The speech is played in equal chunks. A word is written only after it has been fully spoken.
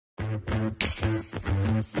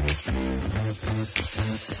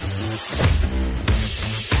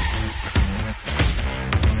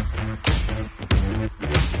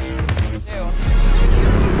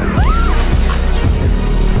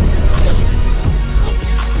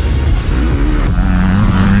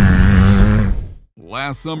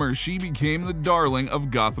Last summer, she became the darling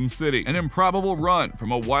of Gotham City, an improbable run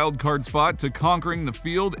from a wildcard spot to conquering the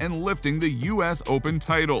field and lifting the US Open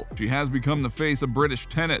title. She has become the face of British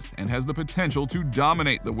tennis and has the potential to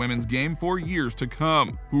dominate the women's game for years to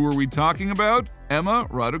come. Who are we talking about? Emma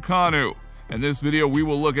Raducanu. In this video, we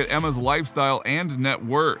will look at Emma's lifestyle and net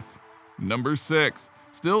worth. Number 6.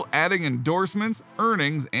 Still adding endorsements,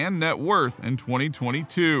 earnings, and net worth in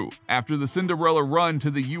 2022. After the Cinderella run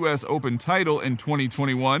to the US Open title in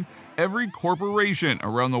 2021, every corporation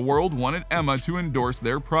around the world wanted Emma to endorse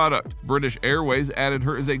their product. British Airways added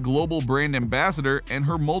her as a global brand ambassador, and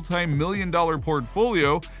her multi-million-dollar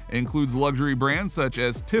portfolio includes luxury brands such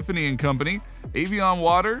as Tiffany and Company, Evian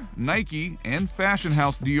Water, Nike, and fashion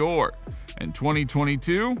house Dior. In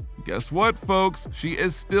 2022, guess what, folks? She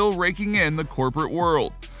is still raking in the corporate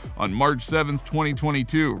world. On March 7,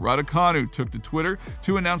 2022, Raducanu took to Twitter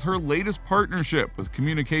to announce her latest partnership with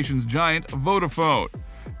communications giant Vodafone.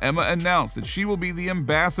 Emma announced that she will be the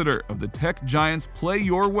ambassador of the tech giant's Play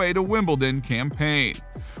Your Way to Wimbledon campaign.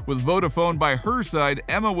 With Vodafone by her side,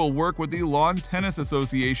 Emma will work with the Lawn Tennis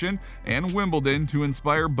Association and Wimbledon to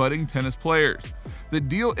inspire budding tennis players. The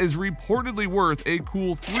deal is reportedly worth a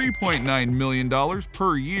cool $3.9 million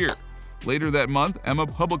per year. Later that month, Emma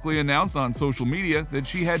publicly announced on social media that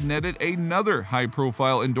she had netted another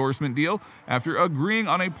high-profile endorsement deal after agreeing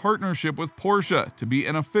on a partnership with Porsche to be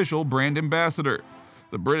an official brand ambassador.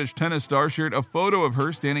 The British tennis star shared a photo of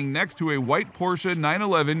her standing next to a white Porsche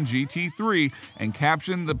 911 GT3 and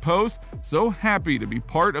captioned the post, "So happy to be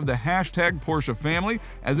part of the #Porsche family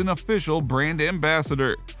as an official brand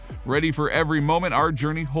ambassador. Ready for every moment our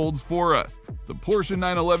journey holds for us." The Porsche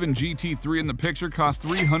 911 GT3 in the picture cost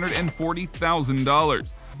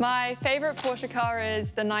 $340,000. My favorite Porsche car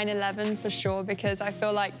is the 911 for sure, because I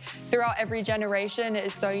feel like throughout every generation it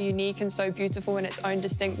is so unique and so beautiful in its own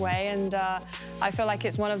distinct way, and I feel like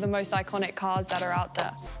it's one of the most iconic cars that are out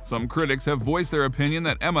there. Some critics have voiced their opinion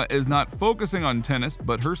that Emma is not focusing on tennis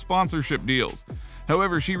but her sponsorship deals.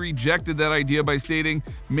 However, she rejected that idea by stating,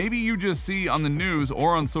 "Maybe you just see on the news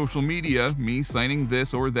or on social media me signing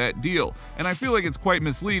this or that deal, and I feel like it's quite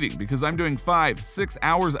misleading because I'm doing 5-6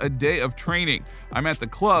 hours a day of training. I'm at the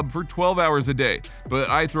club for 12 hours a day, but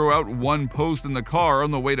I throw out one post in the car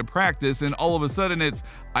on the way to practice and all of a sudden it's,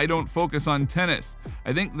 I don't focus on tennis.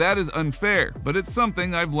 I think that is unfair, but it's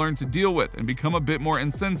something I've learned to deal with and become a bit more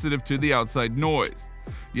insensitive to the outside noise."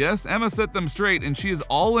 Yes, Emma set them straight and she is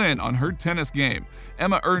all in on her tennis game.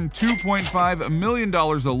 Emma earned $2.5 million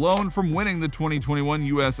alone from winning the 2021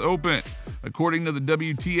 US Open. According to the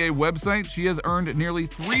WTA website, she has earned nearly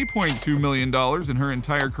 $3.2 million in her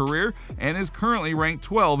entire career and is currently ranked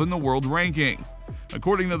 12 in the world rankings.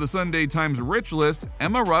 According to the Sunday Times Rich List,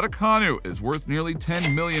 Emma Raducanu is worth nearly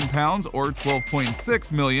 £10 million or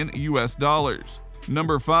 $12.6 million US dollars.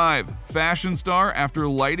 Number 5. Fashion star after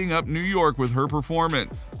lighting up New York with her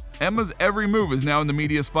performance. Emma's every move is now in the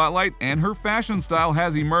media spotlight, and her fashion style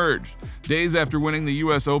has emerged. Days after winning the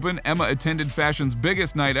US Open, Emma attended fashion's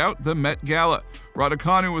biggest night out, the Met Gala.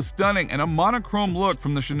 Raducanu was stunning in a monochrome look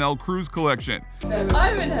from the Chanel Cruise collection.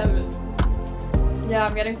 I'm in heaven. Yeah,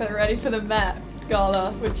 I'm getting ready for the Met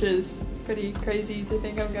Gala, which is pretty crazy to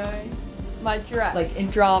think I'm going. My dress, like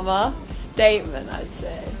in drama, statement, I'd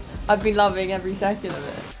say. I've been loving every second of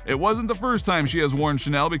it. It wasn't the first time she has worn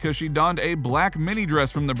Chanel because she donned a black mini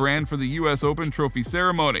dress from the brand for the US Open trophy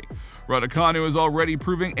ceremony. Raducanu is already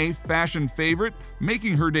proving a fashion favorite,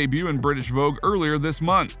 making her debut in British Vogue earlier this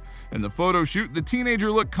month. In the photo shoot, the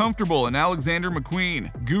teenager looked comfortable in Alexander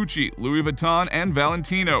McQueen, Gucci, Louis Vuitton, and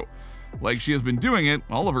Valentino, like she has been doing it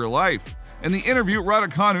all of her life. In the interview,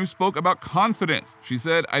 Raducanu spoke about confidence. She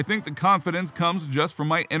said, "I think the confidence comes just from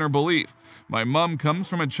my inner belief. My mom comes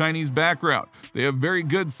from a Chinese background. They have very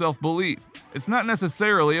good self-belief. It's not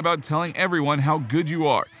necessarily about telling everyone how good you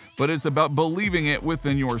are, but it's about believing it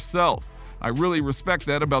within yourself. I really respect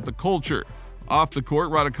that about the culture." Off the court,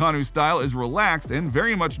 Raducanu's style is relaxed and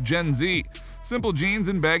very much Gen Z. Simple jeans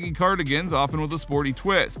and baggy cardigans, often with a sporty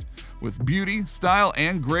twist. With beauty, style,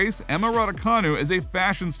 and grace, Emma Raducanu is a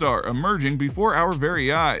fashion star emerging before our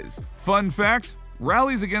very eyes. Fun fact: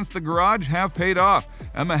 rallies against the garage have paid off.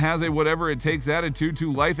 Emma has a whatever-it-takes attitude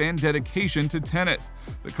to life and dedication to tennis.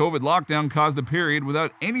 The COVID lockdown caused a period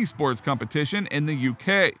without any sports competition in the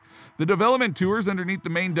UK. The development tours underneath the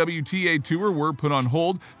main WTA tour were put on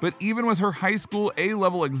hold, but even with her high school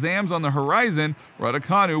A-level exams on the horizon,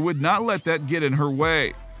 Raducanu would not let that get in her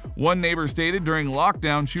way. One neighbor stated during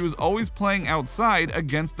lockdown she was always playing outside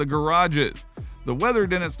against the garages. The weather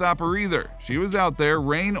didn't stop her either. She was out there,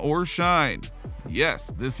 rain or shine.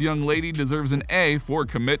 Yes, this young lady deserves an A for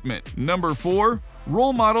commitment. Number 4.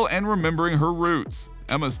 Role model and remembering her roots.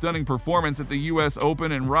 Emma's stunning performance at the US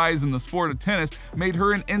Open and rise in the sport of tennis made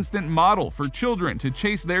her an instant model for children to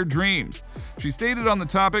chase their dreams. She stated on the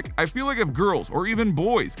topic, "I feel like if girls or even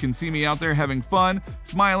boys can see me out there having fun,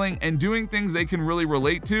 smiling, and doing things they can really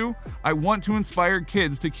relate to, I want to inspire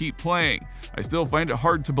kids to keep playing. I still find it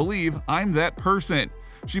hard to believe I'm that person."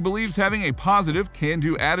 She believes having a positive,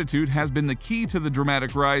 can-do attitude has been the key to the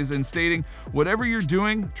dramatic rise, and stating, "Whatever you're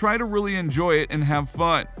doing, try to really enjoy it and have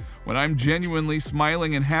fun. When I'm genuinely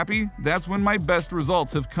smiling and happy, that's when my best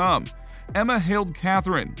results have come." Emma hailed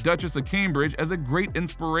Catherine, Duchess of Cambridge, as a great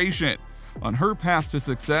inspiration. On her path to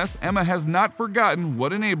success, Emma has not forgotten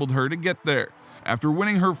what enabled her to get there. After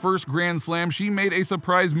winning her first Grand Slam, she made a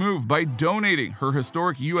surprise move by donating her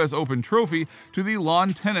historic US Open trophy to the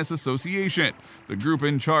Lawn Tennis Association, the group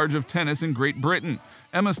in charge of tennis in Great Britain.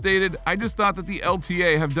 Emma stated, "I just thought that the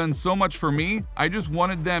LTA have done so much for me, I just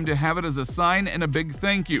wanted them to have it as a sign and a big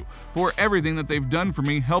thank you for everything that they've done for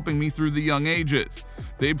me, helping me through the young ages.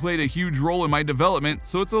 They played a huge role in my development,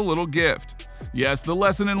 so it's a little gift." Yes, the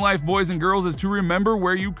lesson in life, boys and girls, is to remember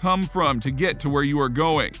where you come from to get to where you are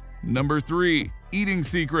going. Number 3. Eating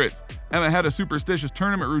secrets. Emma had a superstitious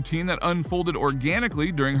tournament routine that unfolded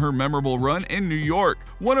organically during her memorable run in New York.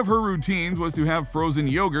 One of her routines was to have frozen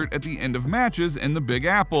yogurt at the end of matches in the Big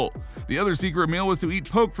Apple. The other secret meal was to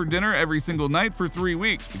eat poke for dinner every single night for 3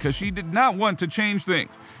 weeks because she did not want to change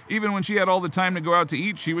things. Even when she had all the time to go out to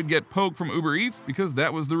eat, she would get poke from Uber Eats because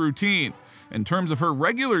that was the routine. In terms of her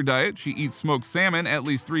regular diet, she eats smoked salmon at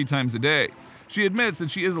least 3 times a day. She admits that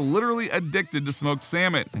she is literally addicted to smoked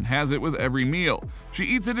salmon and has it with every meal. She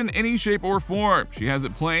eats it in any shape or form. She has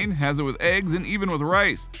it plain, has it with eggs, and even with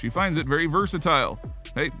rice. She finds it very versatile.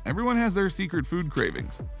 Hey, everyone has their secret food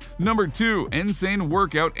cravings. Number 2. Insane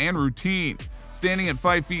workout and routine. Standing at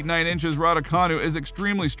 5 feet 9 inches, Raducanu is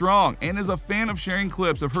extremely strong and is a fan of sharing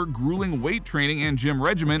clips of her grueling weight training and gym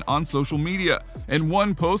regimen on social media. In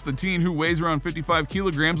one post, the teen, who weighs around 55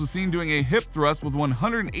 kilograms, was seen doing a hip thrust with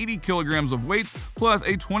 180 kilograms of weights plus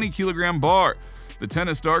a 20-kilogram bar. The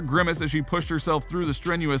tennis star grimaced as she pushed herself through the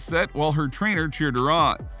strenuous set while her trainer cheered her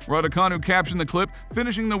on. Raducanu captioned the clip,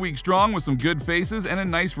 "Finishing the week strong with some good faces and a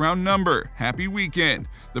nice round number. Happy weekend."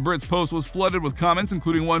 The Brit's post was flooded with comments,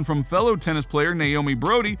 including one from fellow tennis player Naomi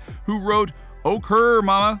Brody, who wrote, "Oh, curr,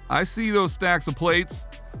 mama, I see those stacks of plates."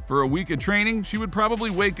 For a week of training, she would probably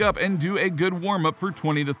wake up and do a good warm-up for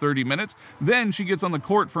 20 to 30 minutes. Then she gets on the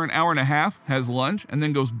court for an hour and a half, has lunch, and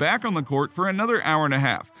then goes back on the court for another hour and a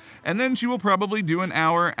half. And then she will probably do an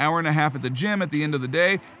hour, hour and a half at the gym at the end of the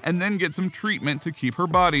day, and then get some treatment to keep her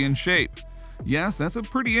body in shape. Yes, that's a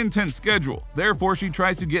pretty intense schedule. Therefore, she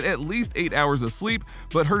tries to get at least 8 hours of sleep,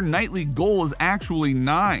 but her nightly goal is actually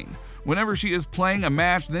 9. Whenever she is playing a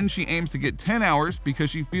match, then she aims to get 10 hours because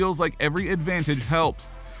she feels like every advantage helps.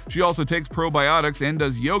 She also takes probiotics and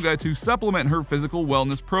does yoga to supplement her physical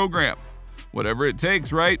wellness program. Whatever it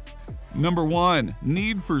takes, right? Number 1.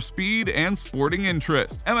 Need for speed and sporting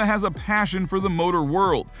interest. Emma has a passion for the motor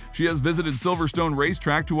world. She has visited Silverstone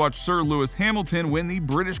Racetrack to watch Sir Lewis Hamilton win the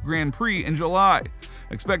British Grand Prix in July.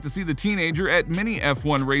 Expect to see the teenager at many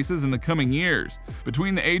F1 races in the coming years.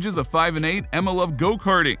 Between the ages of 5 and 8, Emma loved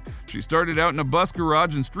go-karting. She started out in a bus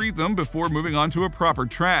garage in Streatham before moving on to a proper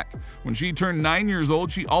track. When she turned 9 years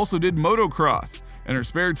old, she also did motocross. In her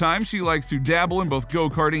spare time, she likes to dabble in both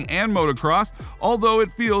go-karting and motocross, although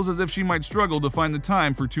it feels as if she might struggle to find the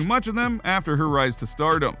time for too much of them after her rise to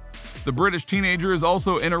stardom. The British teenager is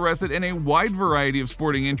also interested in a wide variety of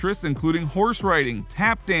sporting interests, including horse riding,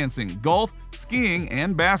 tap dancing, golf, skiing,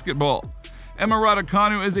 and basketball. Emma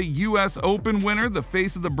Raducanu is a US Open winner, the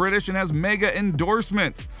face of the British, and has mega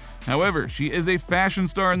endorsements. However, she is a fashion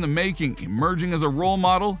star in the making, emerging as a role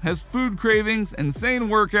model, has food cravings, insane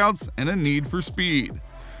workouts, and a need for speed.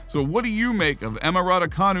 So what do you make of Emma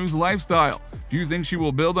Raducanu's lifestyle? Do you think she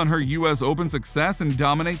will build on her US Open success and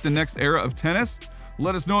dominate the next era of tennis?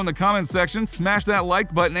 Let us know in the comments section, smash that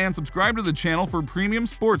like button, and subscribe to the channel for premium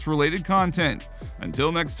sports-related content.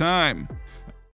 Until next time.